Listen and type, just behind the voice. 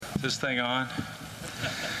this thing on?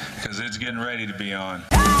 Because it's getting ready to be on.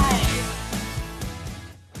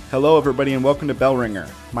 Hello, everybody, and welcome to Bell Ringer.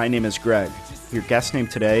 My name is Greg. Your guest name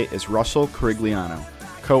today is Russell Carigliano,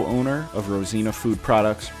 co-owner of Rosina Food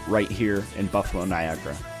Products right here in Buffalo,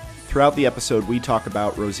 Niagara. Throughout the episode, we talk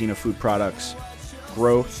about Rosina Food Products'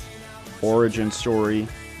 growth, origin story,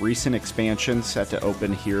 recent expansion set to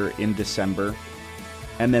open here in December,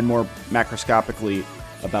 and then more macroscopically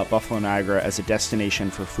about Buffalo, Niagara as a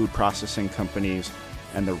destination for food processing companies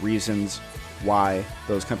and the reasons why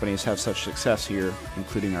those companies have such success here,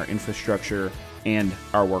 including our infrastructure and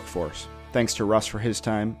our workforce. Thanks to Russ for his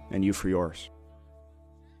time and you for yours.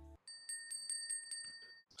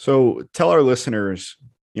 So tell our listeners,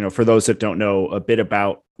 for those that don't know, a bit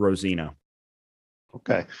about Rosina.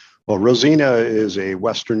 Okay. Well, Rosina is a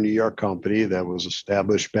Western New York company that was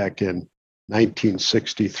established back in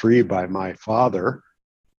 1963 by my father,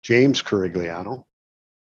 James Carigliano.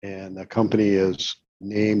 And the company is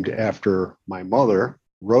named after my mother,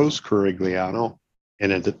 Rose Carigliano,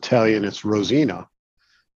 and in Italian, it's Rosina.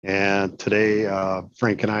 And today,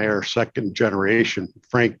 Frank and I are second generation,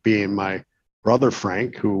 Frank being my brother,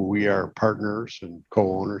 Frank, who we are partners and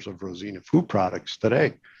co-owners of Rosina Food Products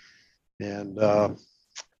today. And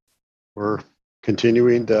we're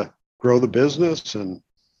continuing to grow the business and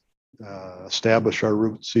establish our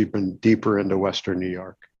roots even deeper into Western New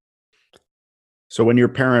York. So when your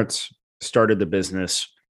parents started the business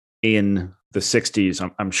in the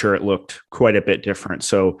 60s, I'm sure it looked quite a bit different.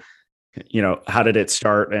 So, how did it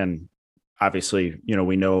start? And obviously,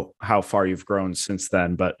 we know how far you've grown since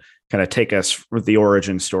then, but kind of take us with the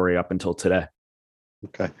origin story up until today.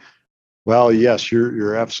 Okay. Well, yes,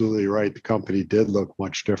 you're absolutely right. The company did look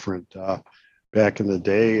much different. Back in the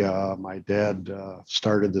day, my dad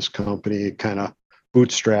started this company kind of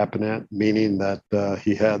bootstrapping it, meaning that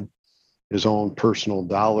he had his own personal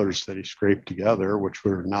dollars that he scraped together, which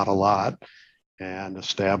were not a lot, and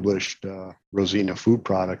established Rosina Food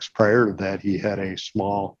Products. Prior to that, he had a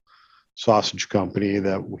small sausage company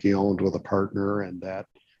that he owned with a partner, and that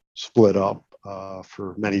split up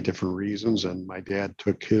for many different reasons. And my dad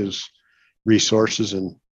took his resources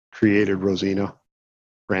and created Rosina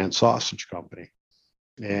brand sausage company,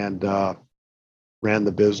 and ran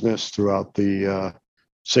the business throughout the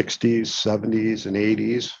 60s, 70s, and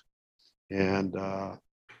 80s. And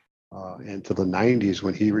into the 90s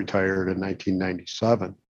when he retired in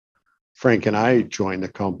 1997. Frank and I joined the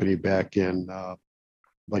company back in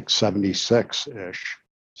like 76-ish,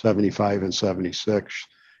 75 and 76.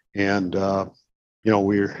 And,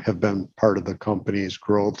 we have been part of the company's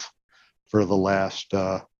growth for the last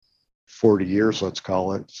 40 years, let's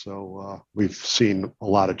call it. So we've seen a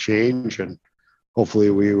lot of change, and hopefully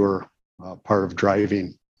we were part of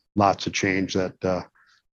driving lots of change that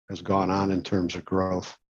has gone on in terms of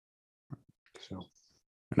growth. So,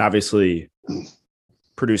 and obviously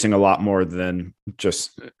producing a lot more than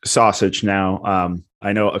just sausage now.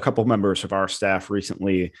 I know a couple members of our staff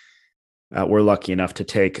recently were lucky enough to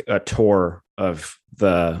take a tour of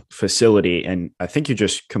the facility, and I think you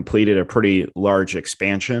just completed a pretty large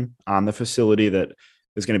expansion on the facility that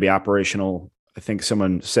is going to be operational, I think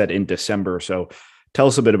someone said in December. So tell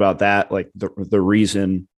us a bit about that, like the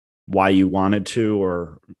reason why you wanted to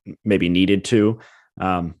or maybe needed to,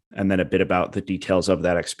 and then a bit about the details of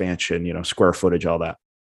that expansion, square footage, all that.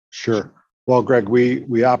 Sure. Well, Greg,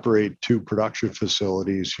 we operate two production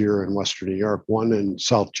facilities here in Western New York, one in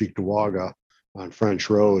South Cheektowaga on French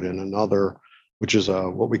Road, and another, which is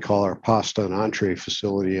what we call our pasta and entree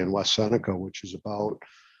facility in West Seneca, which is about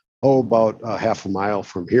half a mile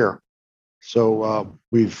from here. So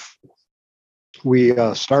we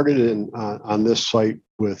started on this site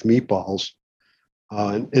with meatballs.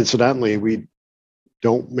 And incidentally, we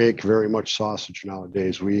don't make very much sausage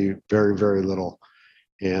nowadays. We very, very little.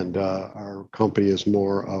 And our company is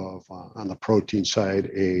more of, on the protein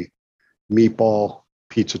side, a meatball,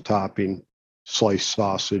 pizza topping, sliced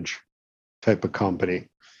sausage type of company.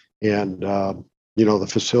 And, the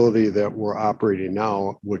facility that we're operating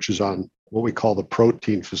now, which is on what we call the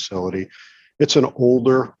protein facility, it's an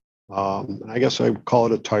older, I guess I would call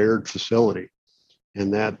it a tired facility,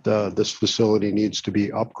 and that this facility needs to be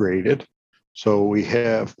upgraded. So we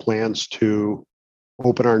have plans to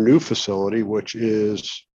open our new facility, which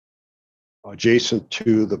is adjacent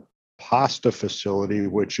to the pasta facility,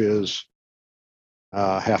 which is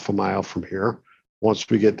half a mile from here. Once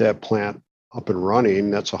we get that plant up and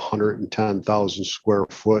running, that's 110,000 square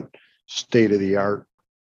foot state-of-the-art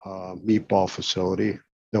meatball facility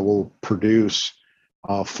that will produce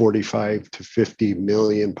 45 to 50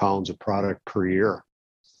 million pounds of product per year.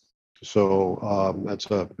 So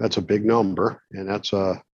that's a big number, and that's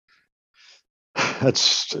a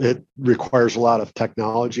it requires a lot of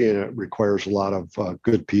technology and it requires a lot of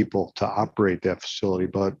good people to operate that facility.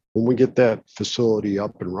 But when we get that facility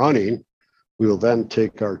up and running, we will then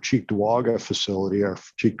take our Cheektowaga facility, our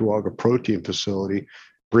Cheektowaga protein facility,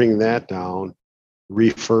 bring that down,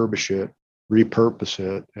 refurbish it, repurpose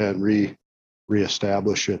it, and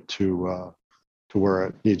reestablish it to where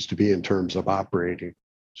it needs to be in terms of operating.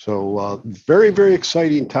 So very, very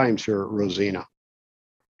exciting times here at Rosina.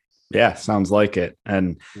 Yeah, sounds like it.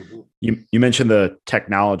 And you mentioned the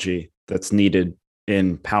technology that's needed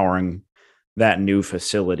in powering that new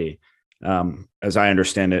facility. As I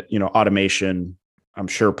understand it, automation, I'm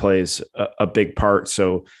sure plays a big part.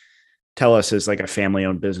 So tell us, as like a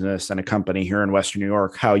family-owned business and a company here in Western New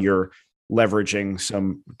York, how you're leveraging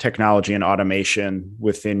some technology and automation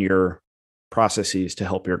within your processes to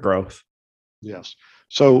help your growth. Yes.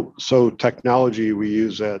 So technology we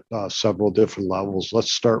use at several different levels.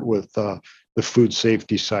 Let's start with the food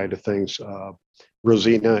safety side of things.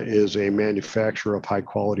 Rosina is a manufacturer of high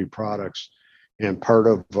quality products, and part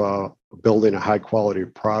of building a high quality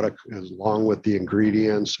product, along with the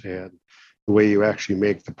ingredients and the way you actually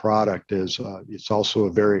make the product, is it's also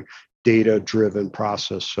a very data driven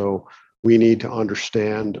process. So we need to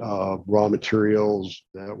understand raw materials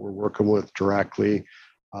that we're working with directly,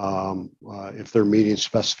 if they're meeting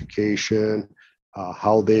specification,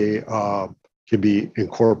 how they can be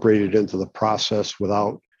incorporated into the process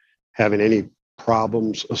without having any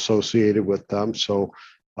problems associated with them. So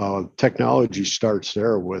technology starts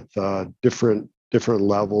there with different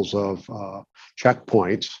levels of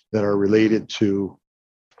checkpoints that are related to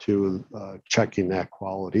checking that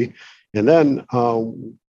quality. And then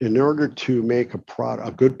in order to make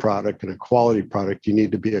a good product and a quality product, you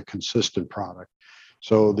need to be a consistent product.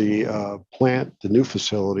 So the new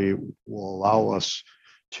facility will allow us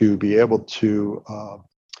to be able to,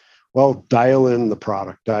 dial in the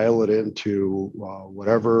product, dial it into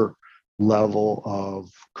whatever level of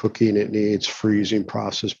cooking it needs, freezing,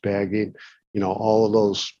 process, bagging, all of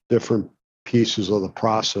those different pieces of the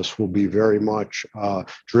process will be very much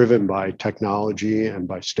driven by technology and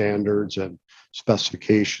by standards and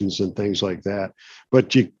specifications and things like that.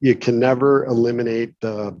 But you can never eliminate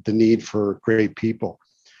the need for great people.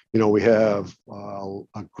 We have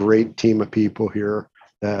a great team of people here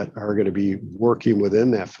that are going to be working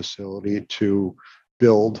within that facility to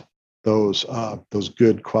build those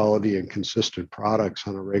good quality and consistent products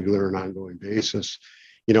on a regular and ongoing basis.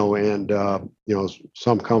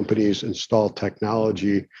 Some companies install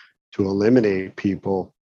technology to eliminate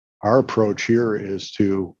people. Our approach here is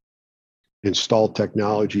to install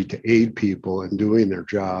technology to aid people in doing their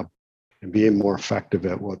job and being more effective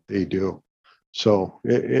at what they do. So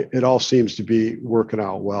it all seems to be working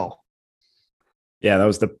out well. Yeah, that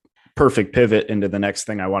was the perfect pivot into the next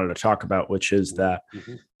thing I wanted to talk about, which is that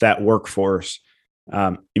workforce.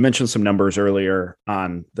 You mentioned some numbers earlier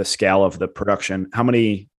on the scale of the production. How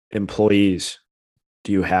many employees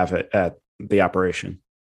do you have at the operation?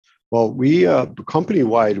 Well, we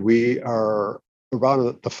company-wide, we are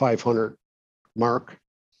around the 500 mark,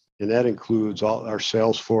 and that includes all our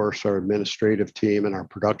sales force, our administrative team, and our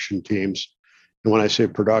production teams. And when I say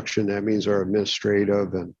production, that means our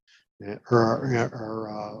administrative and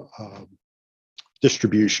our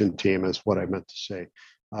distribution team is what I meant to say.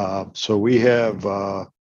 So we have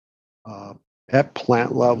at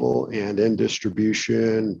plant level and in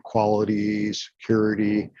distribution, quality,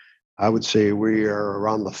 security, I would say we are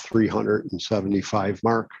around the 375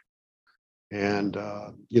 mark. And,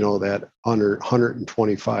 that under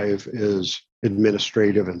 125 is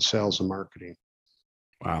administrative and sales and marketing.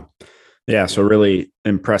 Wow. Yeah. So really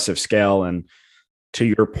impressive scale. And to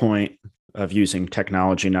your point of using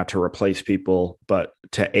technology not to replace people, but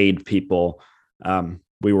to aid people,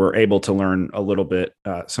 we were able to learn a little bit,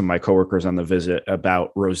 some of my coworkers on the visit,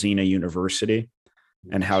 about Rosina University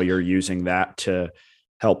and how you're using that to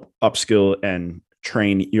help upskill and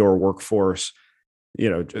train your workforce,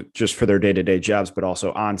 just for their day-to-day jobs, but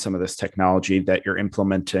also on some of this technology that you're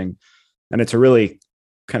implementing. And it's a really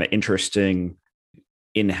kind of interesting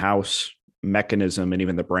in-house mechanism and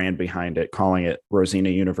even the brand behind it, calling it Rosina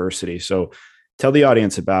University. So tell the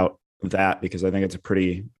audience about that, because I think it's a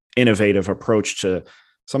pretty innovative approach to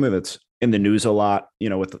something that's in the news a lot,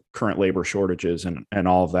 with the current labor shortages and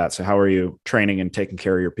all of that. So how are you training and taking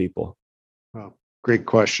care of your people? Well, great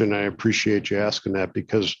question. I appreciate you asking that,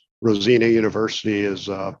 because Rosina University is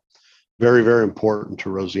very, very important to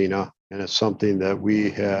Rosina. And it's something that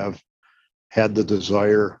we have had the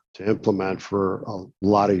desire to implement for a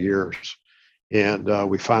lot of years. And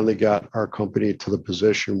we finally got our company to the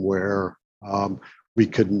position where we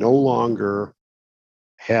could no longer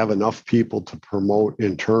have enough people to promote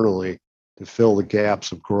internally to fill the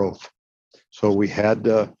gaps of growth. So we had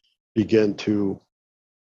to begin to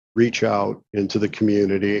reach out into the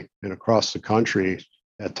community and across the country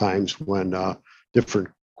at times when different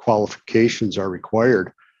qualifications are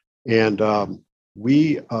required. And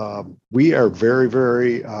we are very,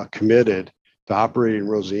 very committed to operating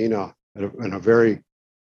Rosina in a very,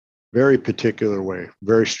 very particular way,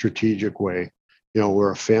 very strategic way.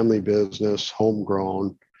 We're a family business,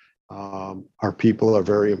 homegrown. Our people are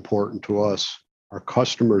very important to us. Our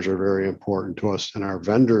customers are very important to us, and our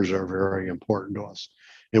vendors are very important to us.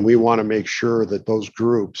 And we want to make sure that those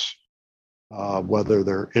groups, whether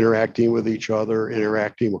they're interacting with each other,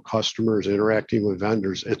 interacting with customers, interacting with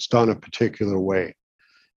vendors, it's done a particular way.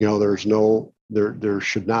 There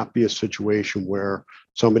should not be a situation where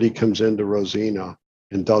somebody comes into Rosina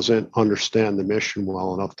and doesn't understand the mission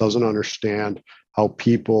well enough, doesn't understand how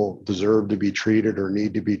people deserve to be treated or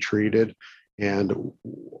need to be treated, and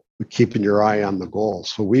keeping your eye on the goal.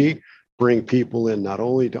 So we bring people in not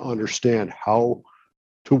only to understand how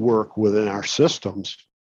to work within our systems,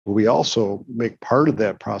 but we also make part of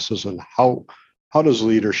that process on how does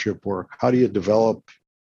leadership work? How do you develop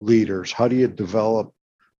leaders? How do you develop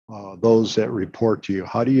those that report to you?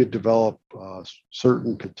 How do you develop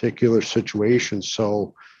certain particular situations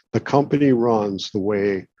so the company runs the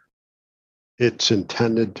way it's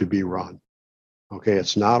intended to be run? Okay,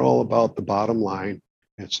 it's not all about the bottom line.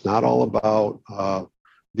 It's not all about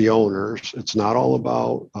the owners. It's not all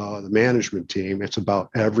about the management team. It's about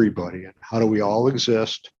everybody. And how do we all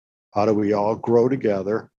exist? How do we all grow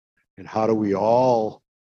together? And how do we all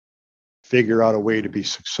figure out a way to be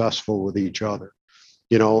successful with each other?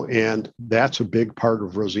 And that's a big part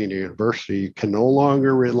of Rosina University. You can no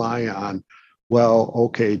longer rely on, well,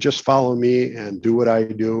 okay, just follow me and do what I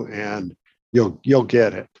do and you'll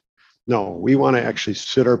get it. No, we want to actually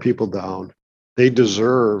sit our people down. They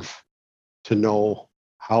deserve to know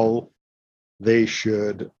how they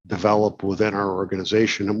should develop within our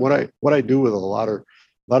organization. And what I do with a lot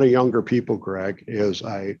of younger people, Greg, is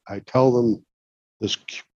I tell them this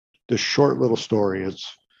short little story.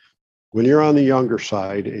 It's when you're on the younger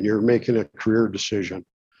side and you're making a career decision,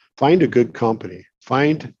 find a good company.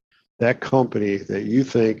 Find that company that you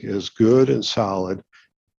think is good and solid.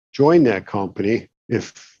 Join that company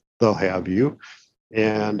if they'll have you,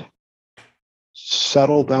 and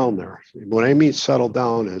settle down there. What I mean settle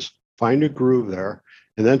down is find a groove there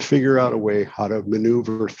and then figure out a way how to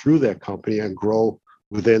maneuver through that company and grow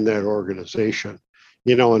within that organization.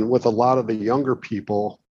 And with a lot of the younger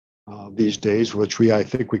people these days, which I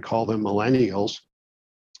think we call them millennials,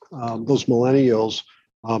 those millennials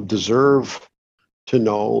deserve to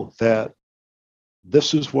know that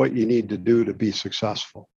this is what you need to do to be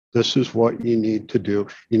successful. This is what you need to do.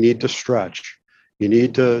 You need to stretch. You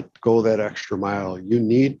need to go that extra mile. You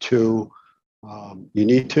need to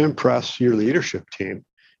impress your leadership team.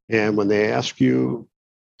 And when they ask you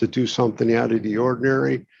to do something out of the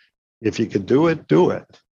ordinary, if you could do it, do it.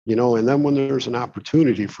 And then when there's an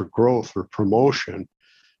opportunity for growth or promotion,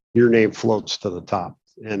 your name floats to the top.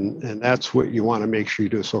 And that's what you want to make sure you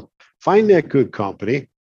do. So find that good company,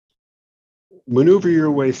 maneuver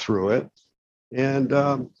your way through it.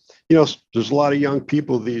 And, there's a lot of young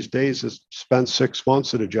people these days that spend 6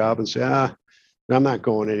 months at a job and say, I'm not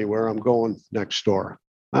going anywhere. I'm going next door.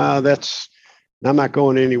 I'm not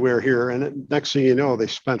going anywhere here. And next thing you know, they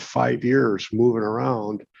spent 5 years moving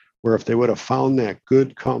around, where if they would have found that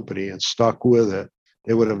good company and stuck with it,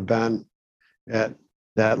 they would have been at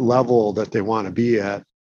that level that they want to be at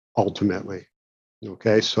ultimately.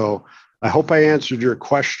 Okay, so I hope I answered your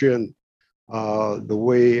question the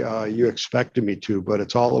way you expected me to, but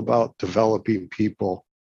it's all about developing people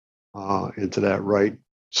into that right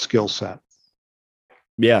skill set.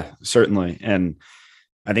 Yeah, certainly. And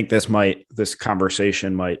I think this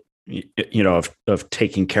conversation might, of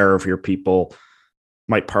taking care of your people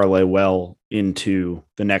might parlay well into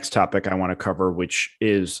the next topic I want to cover, which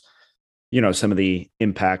is, some of the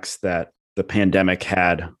impacts that the pandemic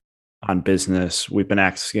had on business. We've been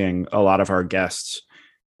asking a lot of our guests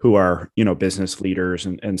who are, business leaders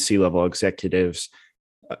and C-level executives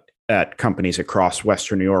at companies across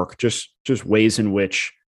Western New York, just ways in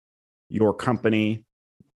which your company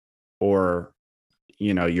or,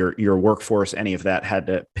 your workforce, any of that had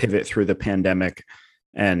to pivot through the pandemic,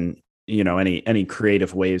 and, any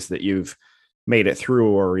creative ways that you've made it through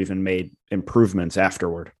or even made improvements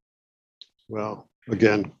afterward. Well,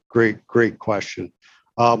 again, great question.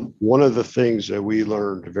 One of the things that we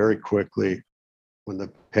learned very quickly when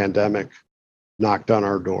the pandemic knocked on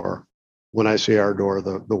our door, when I say our door,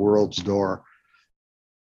 the world's door,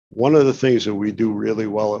 one of the things that we do really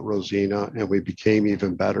well at Rosina, and we became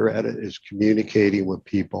even better at it, is communicating with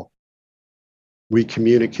people. We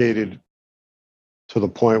communicated to the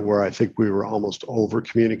point where I think we were almost over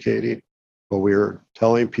communicating, but we were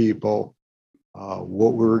telling people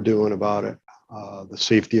what we were doing about it, the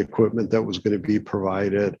safety equipment that was going to be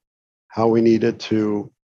provided, how we needed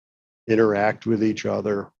to interact with each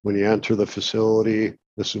other. When you enter the facility,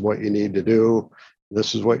 this is what you need to do.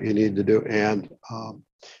 This is what you need to do. And,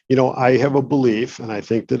 I have a belief, and I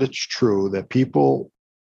think that it's true, that people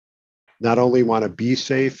not only want to be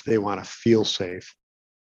safe, they want to feel safe.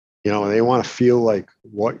 They want to feel like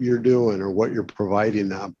what you're doing or what you're providing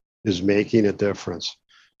them is making a difference.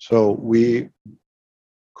 So we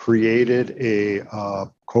created a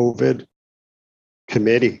COVID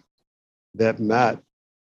committee that met.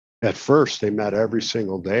 At first, they met every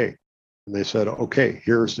single day, and they said, okay,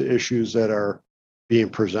 here's the issues that are being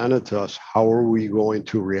presented to us. How are we going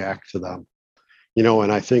to react to them?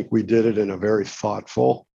 And I think we did it in a very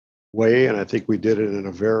thoughtful way, and I think we did it in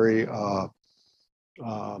a very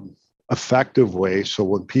effective way. So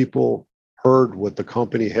when people heard what the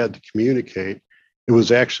company had to communicate, it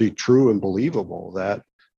was actually true and believable that,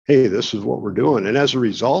 hey, this is what we're doing. And as a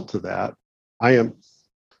result of that, I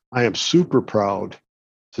am super proud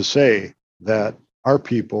to say that our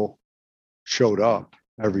people showed up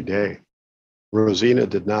every day. Rosina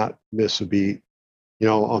did not miss a beat.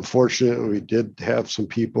 Unfortunately, we did have some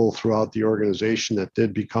people throughout the organization that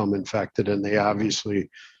did become infected, and they obviously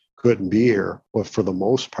couldn't be here. But for the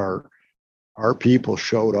most part, our people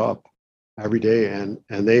showed up every day, and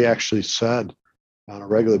they actually said on a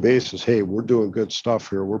regular basis, hey, we're doing good stuff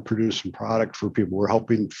here. We're producing product for people. We're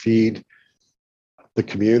helping feed the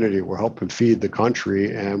community. We're helping feed the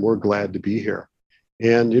country, and we're glad to be here.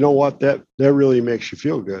 And you know what? That really makes you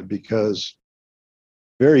feel good, because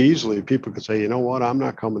very easily people could say, you know what, I'm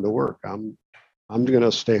not coming to work. I'm going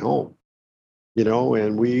to stay home.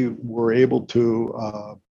 And we were able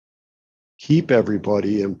to keep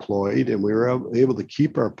everybody employed, and we were able to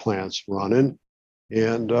keep our plants running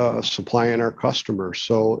and supplying our customers.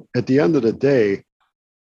 So at the end of the day,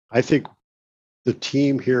 I think the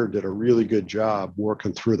team here did a really good job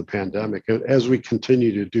working through the pandemic, as we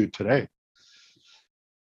continue to do today.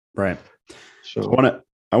 Right. So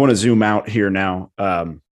I want to zoom out here now.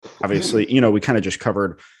 Obviously, we kind of just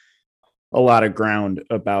covered a lot of ground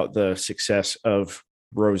about the success of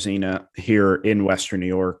Rosina here in Western New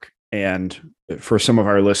York. And for some of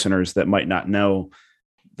our listeners that might not know,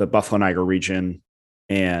 the Buffalo Niagara region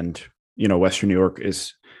and, Western New York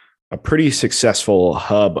is a pretty successful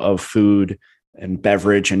hub of food and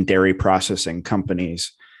beverage and dairy processing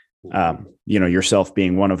companies, yourself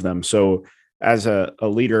being one of them. So as a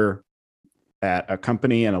leader at a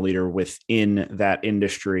company and a leader within that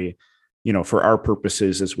industry, for our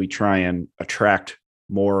purposes, as we try and attract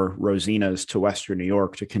more Rosinas to Western New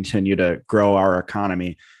York to continue to grow our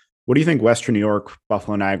economy, what do you think Western New York,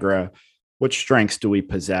 Buffalo Niagara, what strengths do we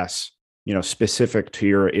possess, specific to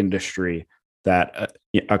your industry that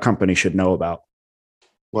a company should know about?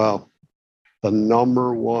 Well, the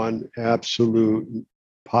number one absolute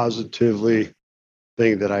positively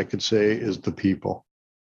thing that I could say is the people.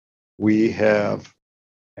 We have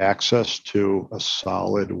access to a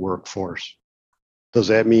solid workforce. Does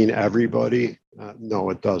that mean everybody? No,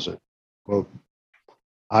 it doesn't. Well,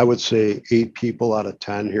 I would say 8 people out of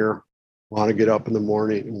 10 here want to get up in the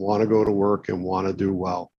morning and want to go to work and want to do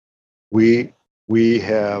well. We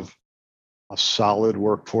have a solid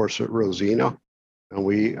workforce at Rosina, and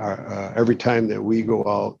we are every time that we go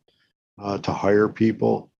out to hire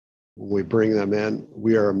people, when we bring them in,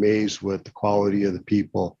 we are amazed with the quality of the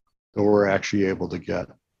people that we're actually able to get.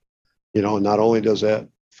 Not only does that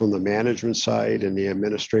from the management side and the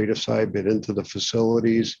administrative side, but into the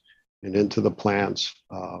facilities and into the plants,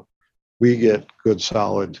 we get good,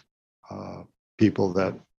 solid people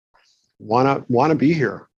that want to be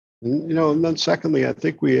here. And then secondly, I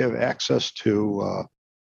think we have access to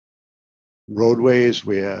roadways.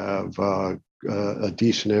 We have a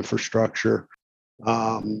decent infrastructure,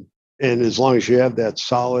 and as long as you have that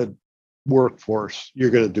solid workforce,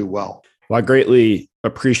 you're going to do well. Well, I greatly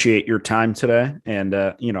appreciate your time today and,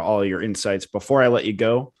 all your insights. Before I let you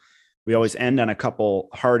go, we always end on a couple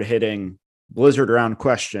hard-hitting blizzard round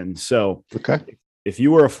questions. So okay, if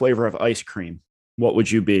you were a flavor of ice cream, what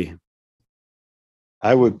would you be?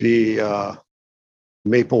 I would be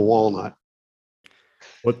maple walnut.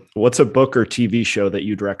 What's a book or TV show that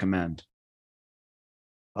you'd recommend?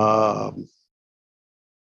 Book.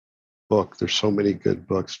 There's so many good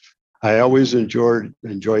books. I always enjoyed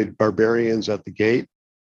Barbarians at the Gate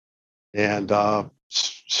and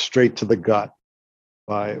Straight to the Gut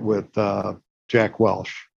with Jack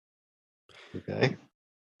Welsh. Okay.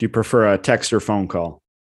 Do you prefer a text or phone call?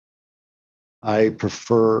 I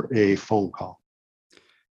prefer a phone call.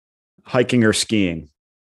 Hiking or skiing?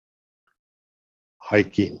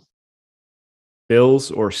 Hiking.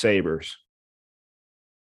 Bills or Sabres?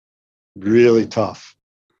 Really tough.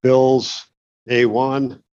 Bills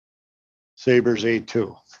A1, Sabres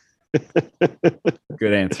A2.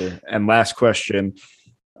 Good answer. And last question,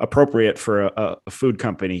 appropriate for a food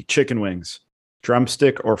company, chicken wings,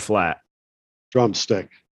 drumstick or flat? Drumstick.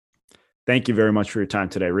 Thank you very much for your time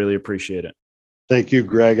today. Really appreciate it. Thank you,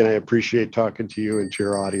 Greg, and I appreciate talking to you and to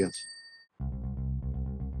your audience.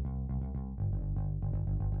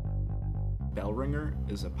 Bellringer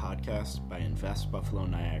is a podcast by Invest Buffalo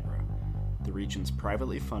Niagara, the region's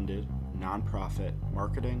privately funded, nonprofit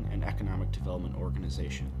marketing and economic development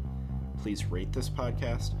organization. Please rate this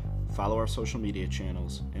podcast, follow our social media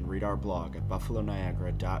channels, and read our blog at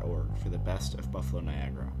buffaloniagara.org for the best of Buffalo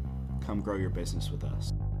Niagara. Come grow your business with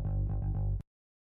us.